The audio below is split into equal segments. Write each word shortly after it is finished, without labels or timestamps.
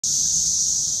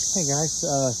Hey guys,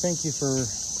 thank you for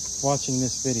watching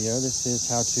this video. This is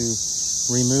how to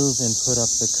remove and put up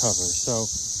the cover. So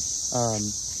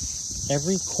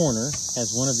every corner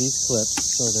has one of these clips.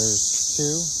 So there's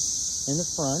two in the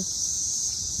front,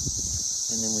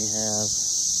 and then we have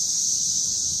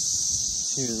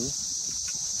two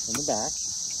in the back.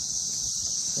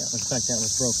 Yeah, looks like that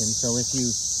was broken. So if you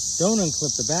don't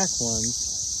unclip the back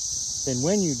ones, then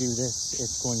when you do this,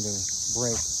 it's going to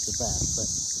break the back. But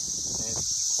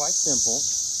it's quite simple.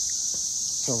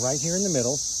 So right here in the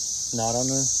middle, not on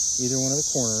either one of the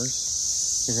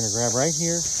corners, you're going to grab right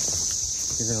here.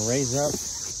 You're going to raise up,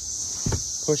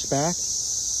 push back,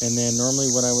 and then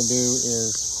normally what I would do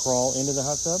is crawl into the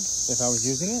hot tub if I was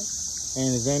using it,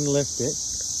 and then lift it.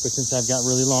 But since I've got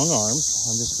really long arms,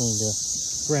 I'm just going to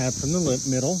grab from the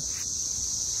middle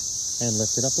and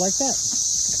lift it up like that.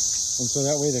 And so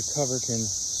that way the cover can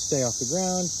stay off the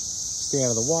ground, stay out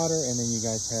of the water, and then you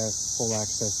guys have full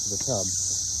access to the tub.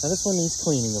 Now this one needs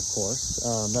cleaning, of course.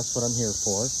 That's what I'm here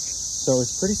for. So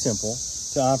it's pretty simple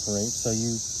to operate. So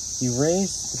you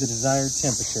raise to the desired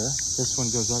temperature. This one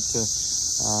goes up to,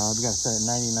 we got to set it at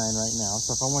 99 right now.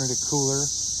 So if I wanted it cooler,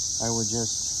 I would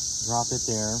just drop it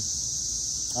there.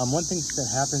 One thing that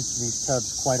happens to these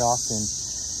tubs quite often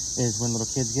is when little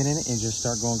kids get in it and just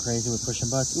start going crazy with pushing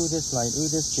buttons. Ooh, this light,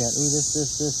 ooh, this jet, ooh,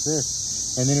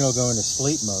 this. And then it'll go into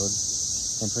sleep mode.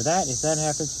 And for that, if that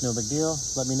happens, no big deal.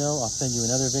 Let me know. I'll send you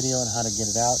another video on how to get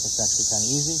it out. It's actually kind of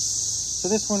easy.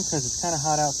 So this one, because it's kind of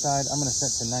hot outside, I'm going to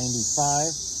set to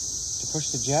 95 to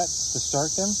push the jets to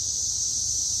start them.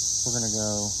 We're going to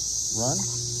go run.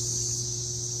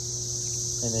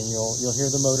 And then you'll hear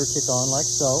the motor kick on like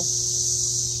so.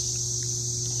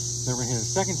 Then we're going to hit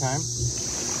it a second time.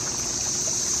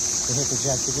 Hit the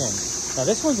jets again. Now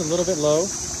this one's a little bit low.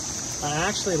 I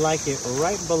actually like it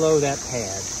right below that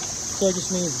pad. So it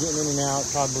just means getting in and out,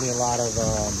 probably a lot of,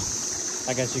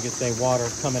 I guess you could say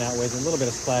water coming out with it, a little bit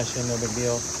of splashing, no big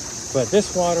deal. But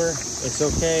this water, it's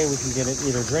okay. We can get it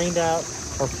either drained out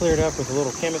or cleared up with a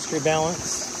little chemistry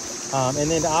balance. And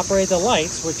then to operate the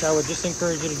lights, which I would just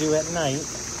encourage you to do at night,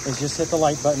 is just hit the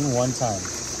light button one time.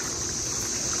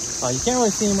 You can't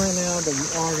really see them right now, but you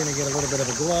are gonna get a little bit of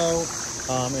a glow.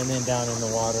 And then down in the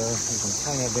water, you can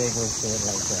kind of vaguely see it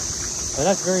like that. But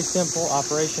that's very simple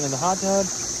operation in the hot tub,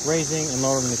 raising and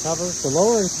lowering the cover. The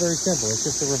lower is very simple. It's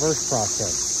just a reverse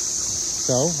process.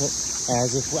 So,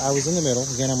 as if I was in the middle,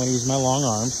 again, I'm going to use my long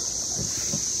arms.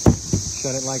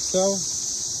 Shut it like so.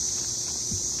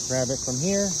 Grab it from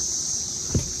here.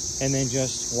 And then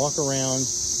just walk around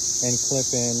and clip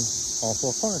in all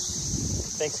four corners.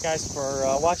 Thanks, guys, for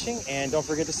watching. And don't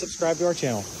forget to subscribe to our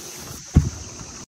channel.